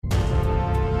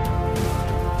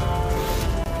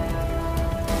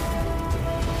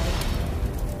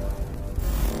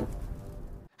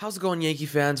How's it going, Yankee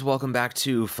fans? Welcome back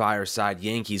to Fireside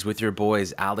Yankees with your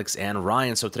boys, Alex and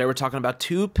Ryan. So today we're talking about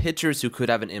two pitchers who could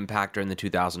have an impact during the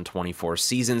 2024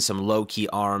 season, some low-key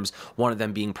arms, one of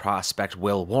them being prospect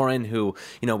Will Warren, who,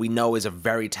 we know is a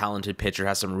very talented pitcher,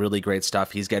 has some really great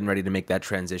stuff. He's getting ready to make that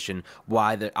transition,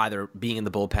 either being in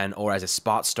the bullpen or as a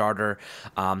spot starter.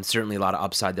 Certainly a lot of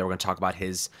upside there. We're going to talk about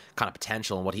his kind of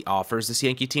potential and what he offers this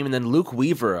Yankee team. And then Luke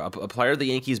Weaver, a player the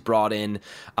Yankees brought in,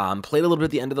 played a little bit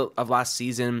at the end of last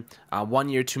season. 1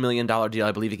 year, $2 million deal.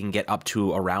 I believe he can get up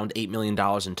to around $8 million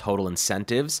in total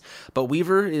incentives. But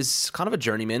Weaver is kind of a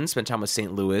journeyman, spent time with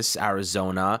St. Louis,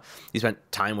 Arizona. He spent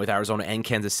time with Arizona and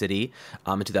Kansas City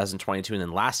in 2022. And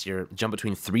then last year, jumped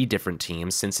between three different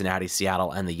teams, Cincinnati,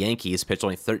 Seattle, and the Yankees. Pitched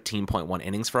only 13.1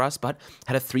 innings for us, but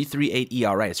had a 3.38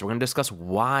 ERA. So we're going to discuss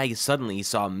why suddenly he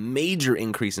saw a major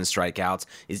increase in strikeouts.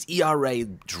 His ERA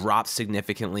dropped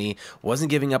significantly,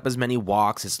 wasn't giving up as many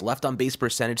walks. His left on base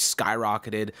percentage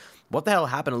skyrocketed. What the hell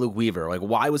happened to Luke Weaver?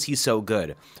 Why was he so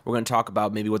good? We're going to talk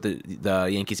about maybe what the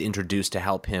Yankees introduced to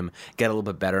help him get a little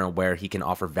bit better and where he can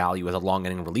offer value as a long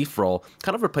inning relief role,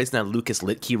 kind of replacing that Lucas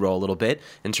Lowkey role a little bit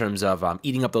in terms of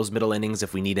eating up those middle innings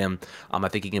if we need him. I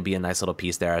think he can be a nice little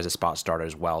piece there as a spot starter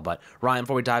as well. But Ryan,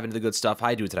 before we dive into the good stuff, how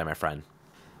you doing today, my friend?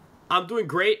 I'm doing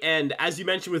great, and as you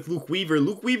mentioned with Luke Weaver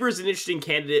is an interesting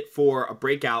candidate for a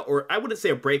breakout, or I wouldn't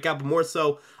say a breakout, but more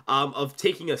so of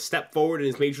taking a step forward in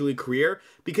his major league career,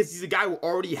 because he's a guy who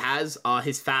already has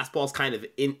his fastballs kind of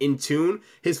in tune.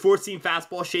 His 4-seam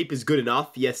fastball shape is good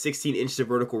enough. He has 16 inches of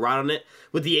vertical rod on it.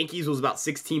 With the Yankees, it was about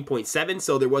 16.7,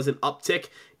 so there was an uptick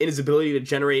in his ability to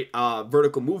generate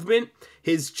vertical movement.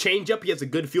 His changeup, he has a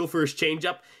good feel for his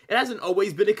changeup. It hasn't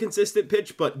always been a consistent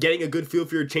pitch, but getting a good feel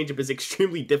for your changeup is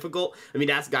extremely difficult. I mean,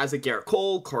 that's guys like Garrett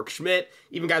Cole, Clark Schmidt,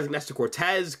 even guys like Nestor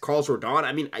Cortez, Carlos Rodon.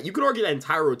 I mean, you could argue that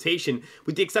entire rotation,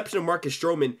 with the exception of Marcus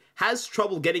Stroman, has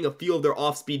trouble getting a feel of their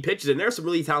off-speed pitches, and there are some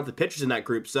really talented pitchers in that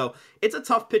group, so it's a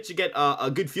tough pitch to get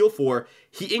a good feel for.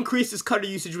 He increased his cutter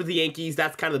usage with the Yankees.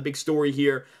 That's kind of the big story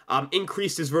here.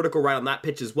 Increased his vertical right on that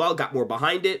pitch as well, got more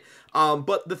behind it,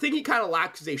 but the thing he kind of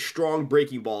lacks is a strong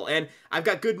breaking ball, and I've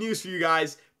got good news for you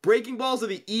guys. Breaking balls are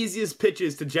the easiest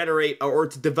pitches to generate or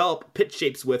to develop pitch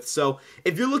shapes with. So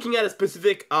if you're looking at a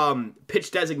specific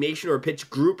pitch designation or pitch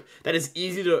group that is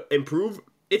easy to improve,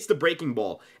 it's the breaking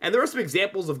ball. And there are some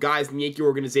examples of guys in the Yankee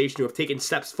organization who have taken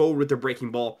steps forward with their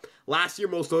breaking ball. Last year,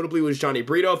 most notably, was Johnny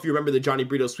Brito. If you remember the Johnny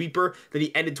Brito sweeper that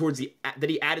he added towards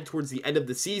the end of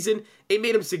the season, it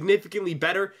made him significantly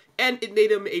better, and it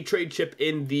made him a trade chip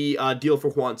in the deal for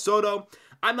Juan Soto.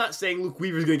 I'm not saying Luke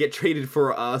Weaver is going to get traded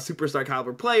for a superstar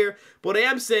caliber player, but what I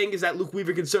am saying is that Luke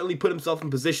Weaver can certainly put himself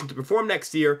in position to perform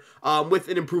next year with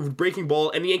an improved breaking ball,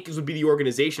 and the Yankees would be the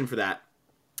organization for that.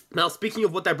 Now, speaking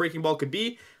of what that breaking ball could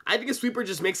be, I think a sweeper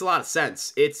just makes a lot of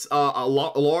sense. It's a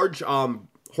large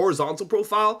horizontal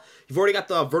profile. You've already got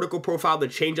the vertical profile, the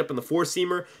changeup, and the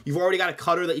four-seamer. You've already got a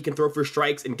cutter that you can throw for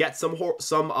strikes and get some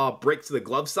break to the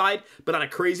glove side, but not a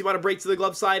crazy amount of break to the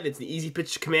glove side. It's an easy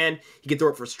pitch to command. You can throw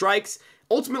it for strikes.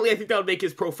 Ultimately, I think that would make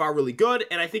his profile really good,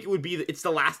 and I think it's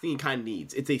the last thing he kind of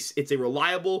needs. It's a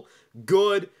reliable,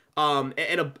 good,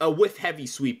 and a whiff-heavy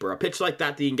sweeper. A pitch like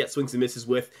that you can get swings and misses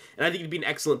with, and I think he'd be an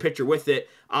excellent pitcher with it.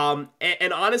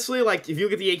 And honestly, if you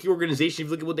look at the Yankee organization, if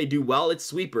you look at what they do well, it's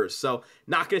sweepers. So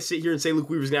not going to sit here and say Luke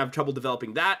Weaver's going to have trouble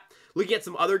developing that. Looking at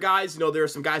some other guys, there are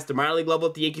some guys at the minor league level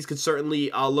that the Yankees could certainly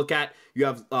look at. You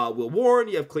have Will Warren,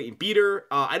 you have Clayton Beeter.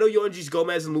 I know Yoendrys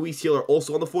Gomez and Luis Gil are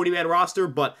also on the 40-man roster,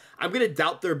 but I'm going to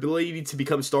doubt their ability to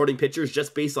become starting pitchers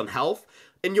just based on health.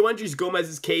 In Yoendrys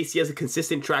Gomez's case, he has a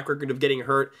consistent track record of getting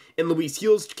hurt. In Luis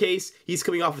Gil's case, he's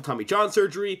coming off of Tommy John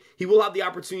surgery. He will have the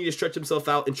opportunity to stretch himself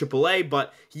out in AAA,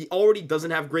 but he already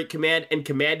doesn't have great command, and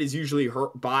command is usually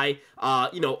hurt by,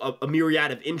 a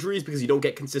myriad of injuries because you don't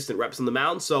get consistent reps on the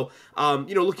mound. So,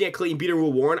 looking at Clayton Beeter and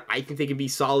Will Warren, I think they can be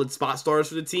solid spot starters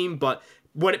for the team, but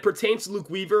when it pertains to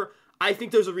Luke Weaver, I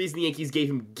think there's a reason the Yankees gave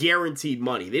him guaranteed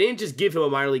money. They didn't just give him a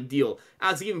minor league deal.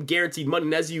 They gave him guaranteed money,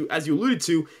 and as you alluded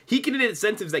to, he can get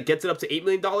incentives that gets it up to $8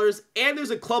 million, and there's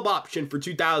a club option for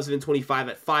 2025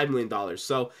 at $5 million.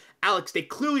 So, Alex, they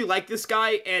clearly like this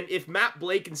guy, and if Matt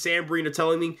Blake and Sam Breen are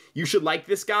telling me you should like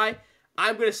this guy,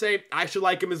 I'm going to say I should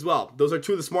like him as well. Those are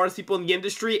two of the smartest people in the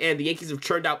industry, and the Yankees have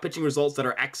churned out pitching results that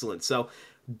are excellent. So,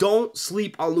 don't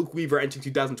sleep on Luke Weaver entering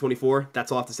 2024.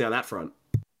 That's all I have to say on that front.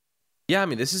 Yeah, I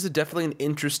mean, this is definitely an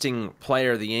interesting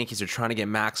player. The Yankees are trying to get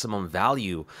maximum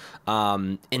value.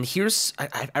 And here's,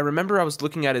 I remember I was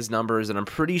looking at his numbers, and I'm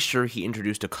pretty sure he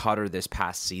introduced a cutter this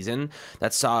past season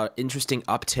that saw interesting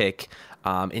uptick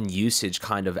in usage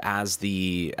kind of as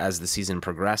the season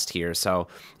progressed here. So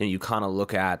you kind of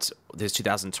look at his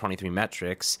 2023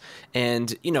 metrics.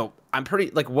 And, I'm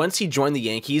pretty, like, once he joined the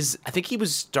Yankees, I think he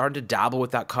was starting to dabble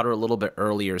with that cutter a little bit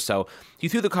earlier. So he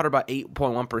threw the cutter about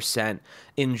 8.1%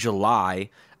 in July.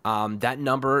 That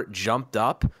number jumped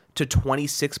up to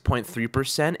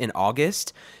 26.3% in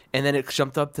August, and then it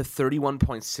jumped up to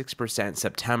 31.6% in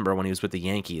September when he was with the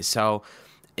Yankees. So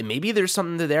maybe there's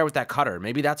something there with that cutter.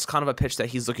 Maybe that's kind of a pitch that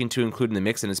he's looking to include in the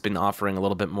mix, and it's been offering a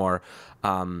little bit more,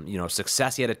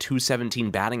 success. He had a 217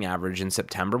 batting average in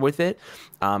September with it,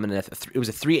 and it was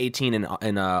a 318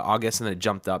 in August, and then it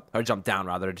jumped down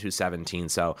rather to 217.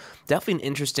 So definitely an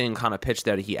interesting kind of pitch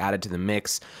there that he added to the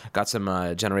mix. Got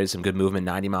generated some good movement,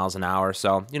 90 miles an hour.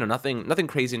 So nothing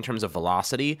crazy in terms of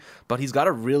velocity, but he's got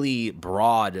a really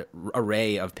broad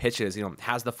array of pitches.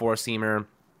 Has the four-seamer,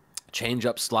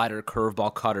 changeup, slider,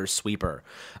 curveball, cutter, sweeper.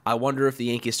 I wonder if the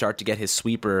Yankees start to get his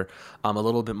sweeper a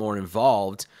little bit more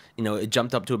involved. It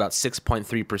jumped up to about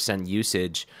 6.3%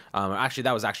 usage. Actually,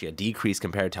 that was actually a decrease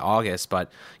compared to August,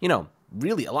 but,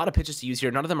 really a lot of pitches to use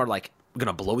here. None of them are like going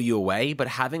to blow you away, but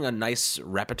having a nice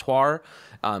repertoire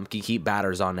can keep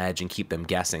batters on edge and keep them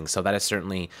guessing. So that is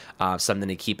certainly something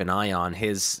to keep an eye on.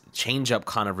 His changeup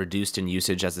kind of reduced in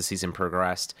usage as the season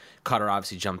progressed. Cutter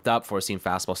obviously jumped up. Four-seam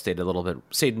fastball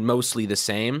stayed mostly the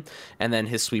same, and then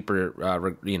his sweeper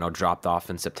dropped off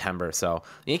in September. So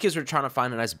the Yankees were trying to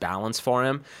find a nice balance for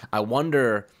him. I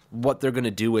wonder what they're going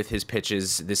to do with his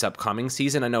pitches this upcoming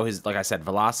season. I know like I said,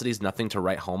 velocity is nothing to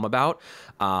write home about.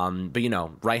 But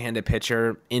right-handed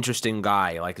pitcher, interesting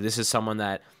guy. Like, this is someone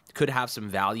that could have some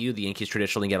value. The Yankees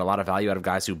traditionally get a lot of value out of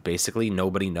guys who basically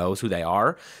nobody knows who they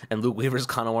are. And Luke Weaver's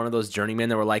kind of one of those journeymen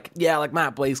that were like, yeah, like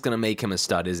Matt Blake's going to make him a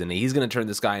stud, isn't he? He's going to turn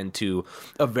this guy into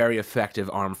a very effective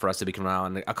arm for us to be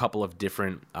around a couple of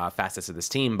different facets of this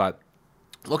team. But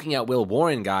looking at Will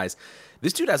Warren, guys,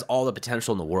 this dude has all the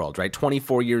potential in the world, right?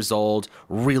 24 years old,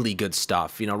 really good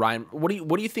stuff. Ryan, what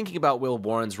are you thinking about Will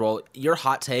Warren's role? Your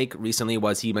hot take recently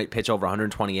was he might pitch over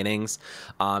 120 innings,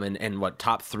 and what,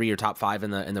 top 3 or top 5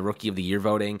 in the Rookie of the Year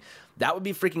voting. That would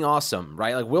be freaking awesome,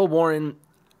 right? Like, Will Warren,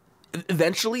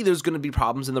 eventually there's going to be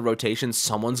problems in the rotation.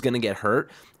 Someone's going to get hurt,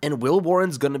 and Will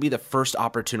Warren's going to be the first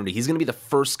opportunity. He's going to be the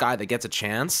first guy that gets a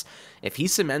chance. If he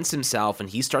cements himself and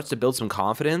he starts to build some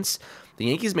confidence, the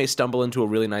Yankees may stumble into a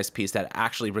really nice piece that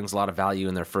actually brings a lot of value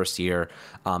in their first year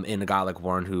in a guy like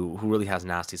Warren who really has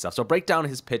nasty stuff. So break down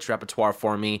his pitch repertoire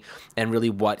for me and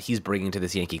really what he's bringing to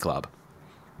this Yankee club.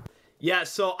 Yeah,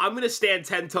 so I'm going to stand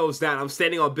 10 toes down. I'm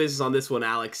standing on business on this one,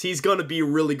 Alex. He's going to be a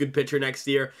really good pitcher next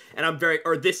year, and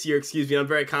this year, I'm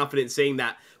very confident in saying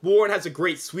that. Warren has a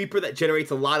great sweeper that generates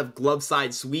a lot of glove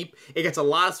side sweep. It gets a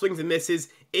lot of swings and misses.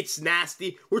 It's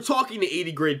nasty. We're talking the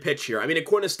 80 grade pitch here. I mean,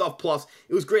 according to Stuff Plus,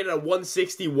 it was graded at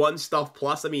 161 Stuff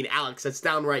Plus. I mean, Alex, that's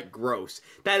downright gross.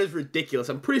 That is ridiculous.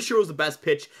 I'm pretty sure it was the best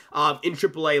pitch in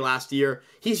AAA last year.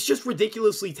 He's just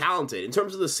ridiculously talented. In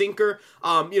terms of the sinker,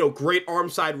 great arm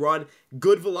side run,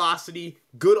 good velocity,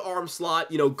 good arm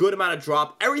slot, good amount of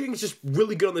drop. Everything's just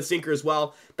really good on the sinker as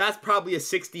well. That's probably a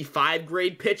 65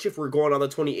 grade pitch if we're going on the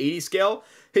 2080 scale.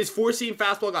 His four-seam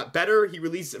fastball got better. He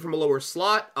released it from a lower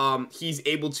slot. He's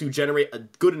able to generate a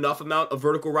good enough amount of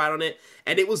vertical ride on it,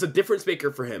 and it was a difference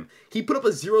maker for him. He put up a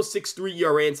 0.63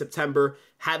 ERA in September,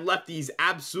 had lefties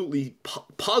absolutely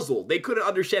puzzled. They couldn't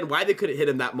understand why they couldn't hit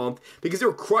him that month because they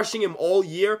were crushing him all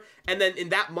year, and then in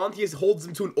that month, he holds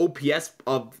him to an OPS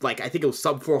of, I think it was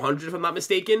sub 400 if I'm not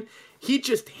mistaken. He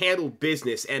just handled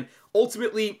business, and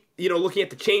ultimately, looking at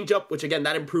the changeup, which again,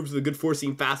 that improves with a good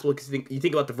four-seam fastball because you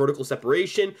think about the vertical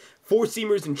separation.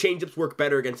 Four-seamers and changeups work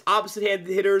better against opposite-handed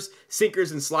hitters.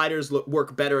 Sinkers and sliders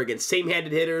work better against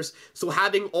same-handed hitters. So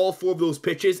having all 4 of those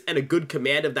pitches and a good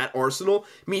command of that arsenal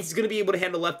means he's going to be able to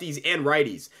handle lefties and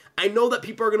righties. I know that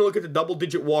people are going to look at the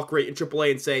double-digit walk rate in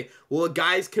AAA and say, well, a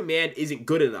guy's command isn't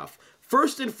good enough.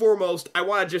 First and foremost, I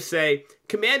want to just say,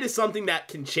 command is something that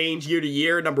can change year to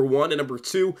year, number one, and number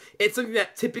two, it's something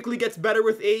that typically gets better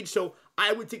with age, so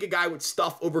I would take a guy with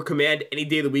stuff over command any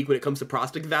day of the week when it comes to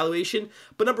prospect evaluation.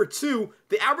 But number two,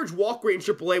 the average walk rate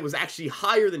in AAA was actually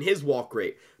higher than his walk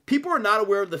rate. People are not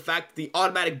aware of the fact that the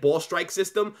automatic ball strike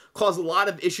system caused a lot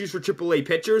of issues for AAA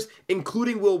pitchers,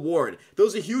 including Will Warren. There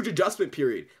was a huge adjustment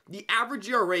period. The average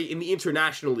ERA in the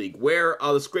International League, where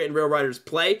the Scranton Rail Riders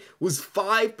play, was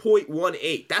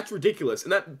 5.18. That's ridiculous.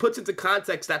 And that puts into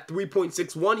context that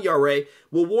 3.61 ERA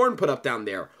Will Warren put up down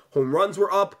there. Home runs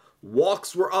were up.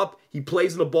 Walks were up. He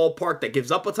plays in a ballpark that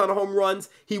gives up a ton of home runs.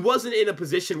 He wasn't in a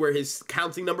position where his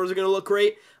counting numbers are going to look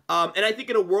great. And I think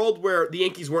in a world where the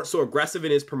Yankees weren't so aggressive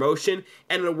in his promotion,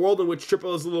 and in a world in which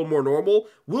AAA is a little more normal,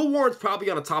 Will Warren's probably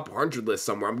on a top 100 list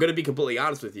somewhere. I'm going to be completely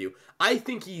honest with you. I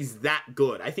think he's that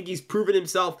good. I think he's proven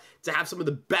himself to have some of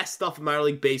the best stuff in minor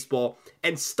league baseball,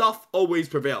 and stuff always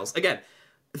prevails. Again,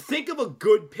 think of a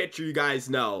good pitcher you guys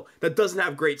know that doesn't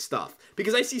have great stuff.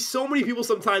 Because I see so many people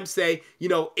sometimes say,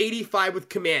 85 with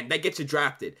command, that gets you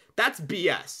drafted. That's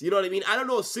BS. You know what I mean? I don't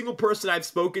know a single person I've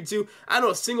spoken to. I don't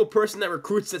know a single person that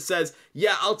recruits that says,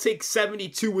 yeah, I'll take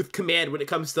 72 with command when it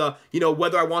comes to,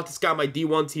 whether I want this guy on my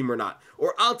D1 team or not.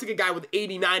 Or I'll take a guy with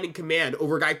 89 in command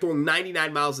over a guy throwing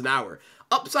 99 miles an hour.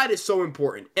 Upside is so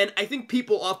important, and I think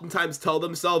people oftentimes tell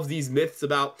themselves these myths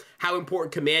about how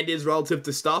important command is relative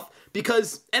to stuff,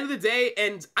 because end of the day,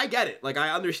 and I get it, like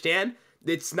I understand,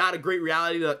 it's not a great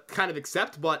reality to kind of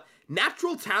accept, but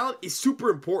natural talent is super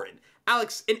important.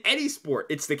 Alex, in any sport,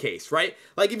 it's the case, right?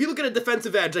 Like if you look at a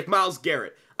defensive edge like Myles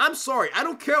Garrett, I'm sorry, I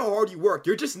don't care how hard you work,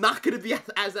 you're just not going to be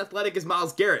as athletic as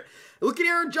Myles Garrett. Look at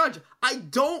Aaron Judge, I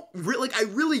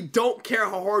really don't care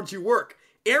how hard you work.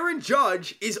 Aaron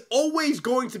Judge is always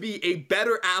going to be a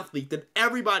better athlete than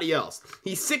everybody else.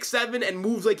 He's 6'7" and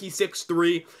moves like he's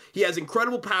 6'3". He has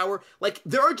incredible power. Like,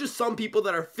 there are just some people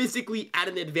that are physically at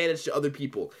an advantage to other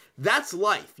people. That's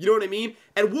life. You know what I mean?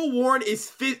 And Will Warren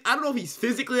is, I don't know if he's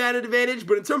physically at an advantage,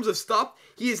 but in terms of stuff,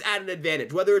 he is at an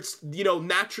advantage. Whether it's,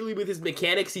 naturally with his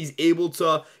mechanics, he's able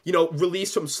to,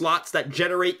 release from slots that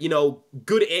generate,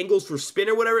 good angles for spin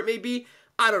or whatever it may be.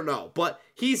 I don't know, but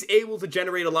he's able to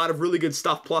generate a lot of really good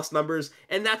stuff plus numbers,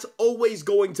 and that's always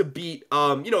going to beat,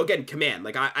 again, command.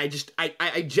 Like,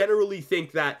 I generally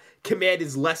think that command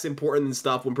is less important than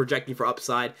stuff when projecting for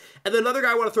upside. And then another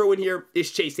guy I want to throw in here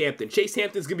is Chase Hampton. Chase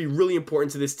Hampton's going to be really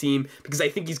important to this team because I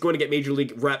think he's going to get major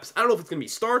league reps. I don't know if it's going to be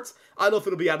starts. I don't know if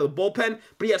it'll be out of the bullpen,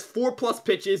 but he has 4+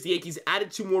 pitches. The Yankees added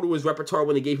 2 more to his repertoire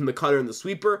when they gave him the cutter and the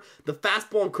sweeper. The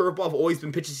fastball and curveball have always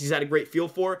been pitches he's had a great feel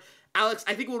for. Alex,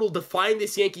 I think what will define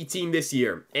this Yankee team this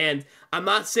year, and I'm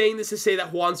not saying this to say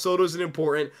that Juan Soto isn't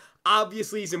important.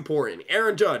 Obviously he's important.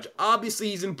 Aaron Judge, obviously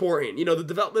he's important. The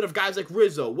development of guys like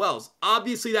Rizzo, Wells,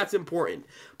 obviously that's important.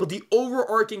 But the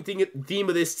overarching theme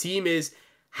of this team is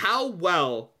how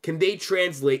well can they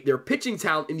translate their pitching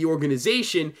talent in the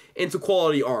organization into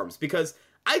quality arms? Because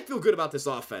I feel good about this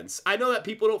offense. I know that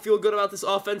people don't feel good about this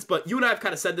offense, but you and I have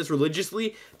kind of said this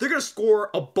religiously. They're going to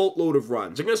score a boatload of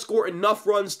runs. They're going to score enough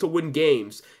runs to win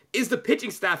games. Is the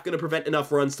pitching staff going to prevent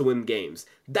enough runs to win games?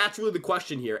 That's really the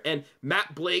question here. And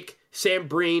Matt Blake, Sam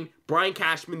Breen, Brian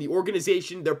Cashman, the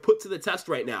organization, they're put to the test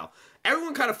right now.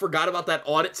 Everyone kind of forgot about that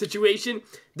audit situation.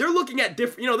 They're looking at they're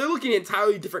looking at an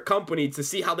entirely different company to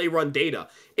see how they run data.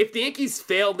 If the Yankees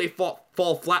fail, they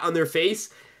fall flat on their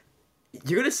face,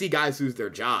 you're going to see guys lose their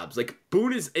jobs. Like,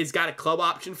 Boone is got a club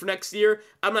option for next year.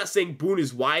 I'm not saying Boone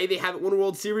is why they haven't won a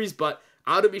World Series, but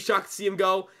I would be shocked to see him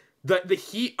go. The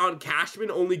heat on Cashman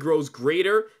only grows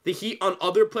greater. The heat on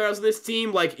other players on this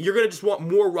team, like, you're going to just want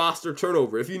more roster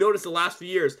turnover. If you notice the last few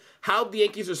years, how the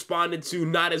Yankees responded to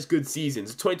not as good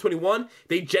seasons. 2021,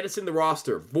 they jettisoned the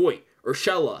roster. Voit,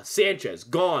 Urshela, Sanchez,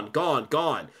 gone,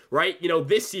 right?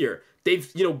 This year,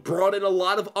 they've, brought in a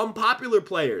lot of unpopular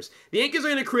players. The Yankees are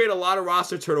going to create a lot of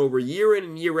roster turnover year in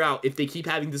and year out if they keep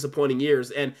having disappointing years.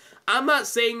 And I'm not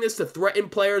saying this to threaten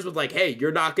players with like, hey,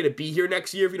 you're not going to be here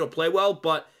next year if you don't play well,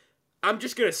 but I'm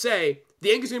just going to say the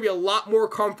Yankees are going to be a lot more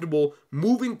comfortable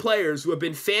moving players who have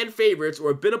been fan favorites or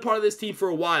have been a part of this team for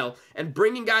a while and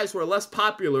bringing guys who are less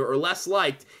popular or less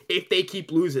liked if they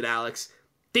keep losing, Alex.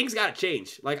 Things got to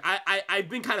change. Like, I've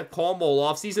been kind of calm all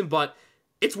offseason, but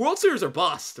it's World Series or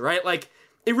bust, right? Like,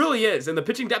 it really is. And the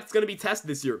pitching depth is going to be tested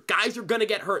this year. Guys are going to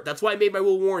get hurt. That's why I made my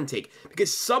Will Warren take.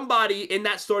 Because somebody in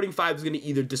that starting five is going to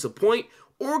either disappoint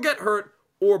or get hurt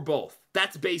or both.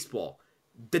 That's baseball.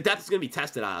 The depth is going to be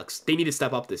tested, Alex. They need to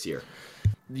step up this year.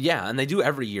 Yeah, and they do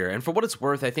every year. And for what it's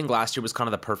worth, I think last year was kind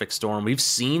of the perfect storm. We've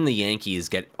seen the Yankees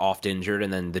get oft injured,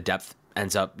 and then the depth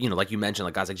ends up, like you mentioned,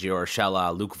 like guys like Gio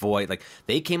Urshela, Luke Voit, like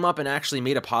they came up and actually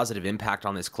made a positive impact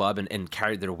on this club and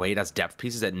carried their weight as depth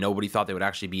pieces that nobody thought they would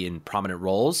actually be in prominent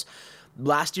roles.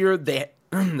 Last year, the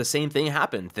same thing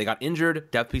happened. They got injured,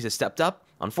 depth pieces stepped up.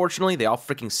 Unfortunately, they all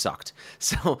freaking sucked.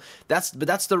 So that's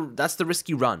the risk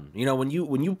you run. When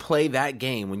you play that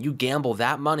game, when you gamble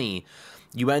that money,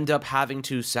 you end up having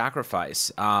to sacrifice.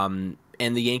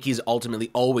 And the Yankees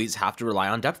ultimately always have to rely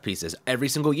on depth pieces every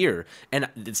single year. And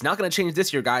it's not going to change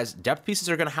this year, guys. Depth pieces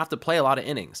are going to have to play a lot of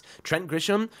innings. Trent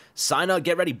Grisham, sign up,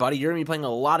 get ready, buddy. You're going to be playing a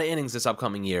lot of innings this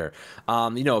upcoming year. If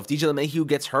DJ LeMahieu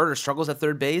gets hurt or struggles at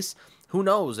third base, who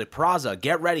knows? Like, Peraza,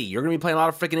 get ready. You're going to be playing a lot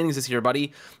of freaking innings this year,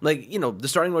 buddy. Like, the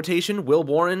starting rotation, Will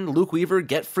Warren, Luke Weaver,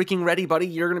 get freaking ready, buddy.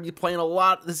 You're going to be playing a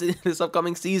lot this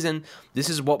upcoming season. This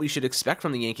is what we should expect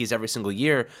from the Yankees every single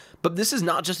year. But this is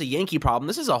not just a Yankee problem.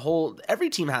 This is every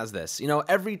team has this.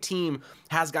 Every team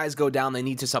has guys go down. They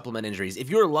need to supplement injuries. If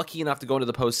you're lucky enough to go into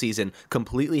the postseason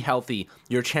completely healthy,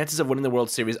 your chances of winning the World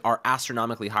Series are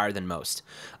astronomically higher than most.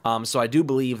 So I do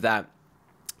believe that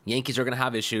Yankees are going to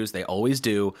have issues. They always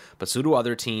do, but so do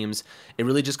other teams. It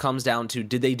really just comes down to,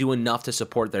 did they do enough to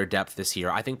support their depth this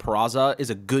year? I think Peraza is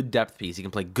a good depth piece. He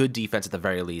can play good defense at the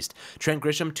very least. Trent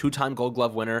Grisham, 2-time Gold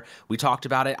Glove winner. We talked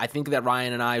about it. I think that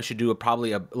Ryan and I should do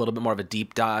probably a little bit more of a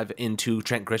deep dive into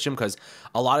Trent Grisham, because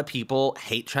a lot of people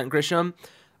hate Trent Grisham.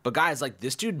 But guys, like,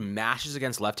 this dude mashes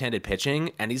against left-handed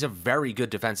pitching, and he's a very good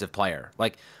defensive player.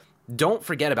 Like, don't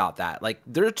forget about that. Like,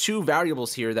 there are two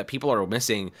variables here that people are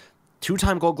missing.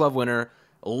 2-time Gold Glove winner,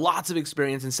 lots of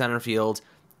experience in center field,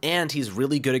 and he's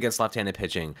really good against left-handed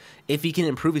pitching. If he can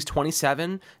improve, he's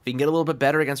 27. If he can get a little bit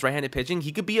better against right-handed pitching,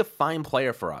 he could be a fine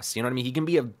player for us. You know what I mean? He can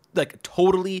be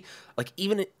totally,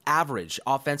 even an average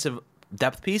offensive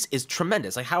depth piece is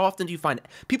tremendous. Like, how often do you find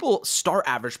people start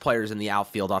average players in the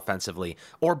outfield offensively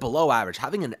or below average?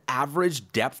 Having an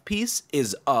average depth piece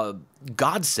is a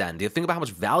godsend. You think about how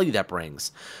much value that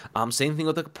brings. Same thing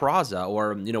with Peraza,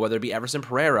 or whether it be Everson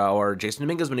Pereira or Jason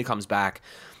Dominguez when he comes back.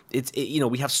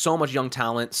 We have so much young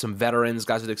talent, some veterans,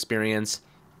 guys with experience.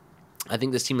 I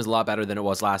think this team is a lot better than it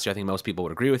was last year. I think most people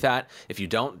would agree with that. If you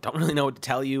don't really know what to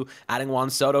tell you, adding Juan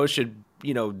Soto should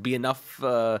be enough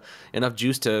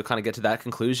juice to kind of get to that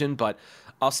conclusion. But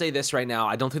I'll say this right now: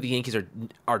 I don't think the Yankees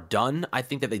are done. I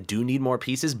think that they do need more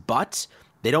pieces, but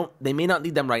they may not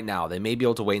need them right now. They may be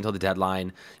able to wait until the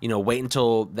deadline. Wait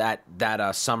until that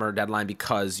summer deadline,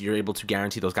 because you're able to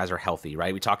guarantee those guys are healthy,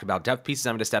 right? We talked about depth pieces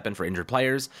having to step in for injured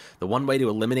players. The one way to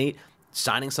eliminate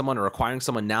signing someone or acquiring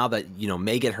someone now that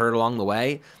may get hurt along the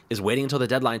way is waiting until the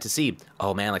deadline to see,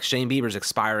 oh man, like Shane Bieber's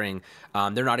expiring,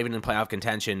 they're not even in playoff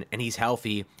contention, and he's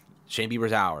healthy. Shane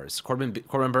Bieber's ours. Corbin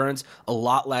Burns, a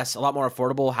lot more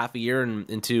affordable, half a year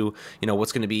into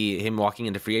what's going to be him walking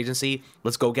into free agency.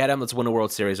 Let's go get him. Let's win a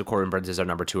World Series with Corbin Burns as our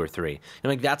number 2 or 3.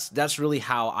 That's really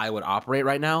how I would operate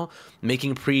right now,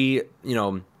 making pre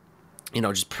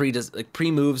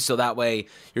moves, so that way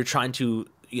you're trying to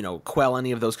quell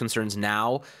any of those concerns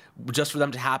now, just for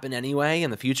them to happen anyway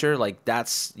in the future. Like,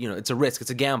 that's, it's a risk. It's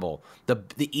a gamble.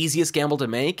 The easiest gamble to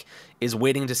make is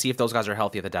waiting to see if those guys are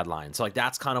healthy at the deadline. So,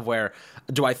 that's kind of where,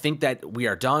 do I think that we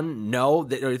are done? No.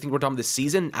 Do I think we're done this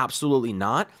season? Absolutely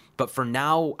not. But for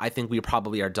now, I think we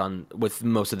probably are done with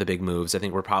most of the big moves. I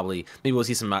think maybe we'll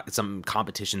see some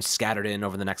competition scattered in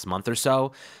over the next month or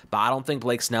so. But I don't think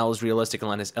Blake Snell is realistic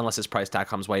unless his price tag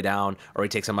comes way down, or he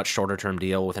takes a much shorter term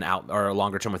deal with an out, or a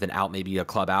longer term with an out, maybe a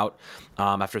club out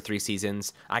after 3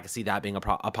 seasons. I could see that being a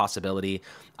possibility.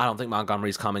 I don't think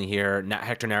Montgomery's coming here.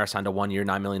 Hector Neris signed a 1-year,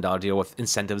 $9 million deal with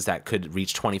incentives that could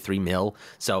reach $23 million.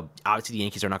 So obviously the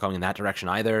Yankees are not going in that direction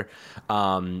either.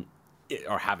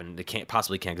 They can't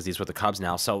because he's with the Cubs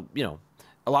now. So,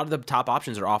 a lot of the top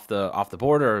options are off the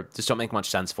board, or just don't make much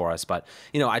sense for us. But,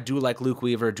 I do like Luke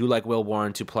Weaver, do like Will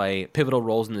Warren to play pivotal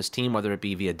roles in this team, whether it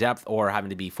be via depth or having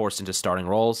to be forced into starting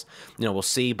roles. We'll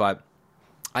see, but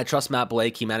I trust Matt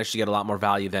Blake. He managed to get a lot more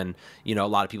value than a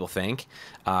lot of people think.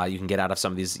 You can get out of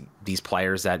some of these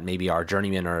players that maybe are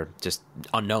journeymen or just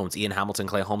unknowns. Ian Hamilton,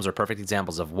 Clay Holmes are perfect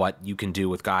examples of what you can do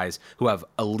with guys who have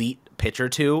elite pitcher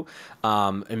too,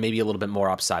 and maybe a little bit more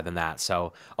upside than that.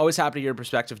 So always happy to hear your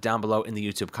perspective down below in the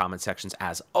YouTube comment sections.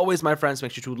 As always, my friends,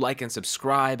 make sure to like and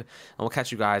subscribe, and we'll catch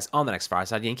you guys on the next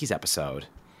Fireside Yankees episode.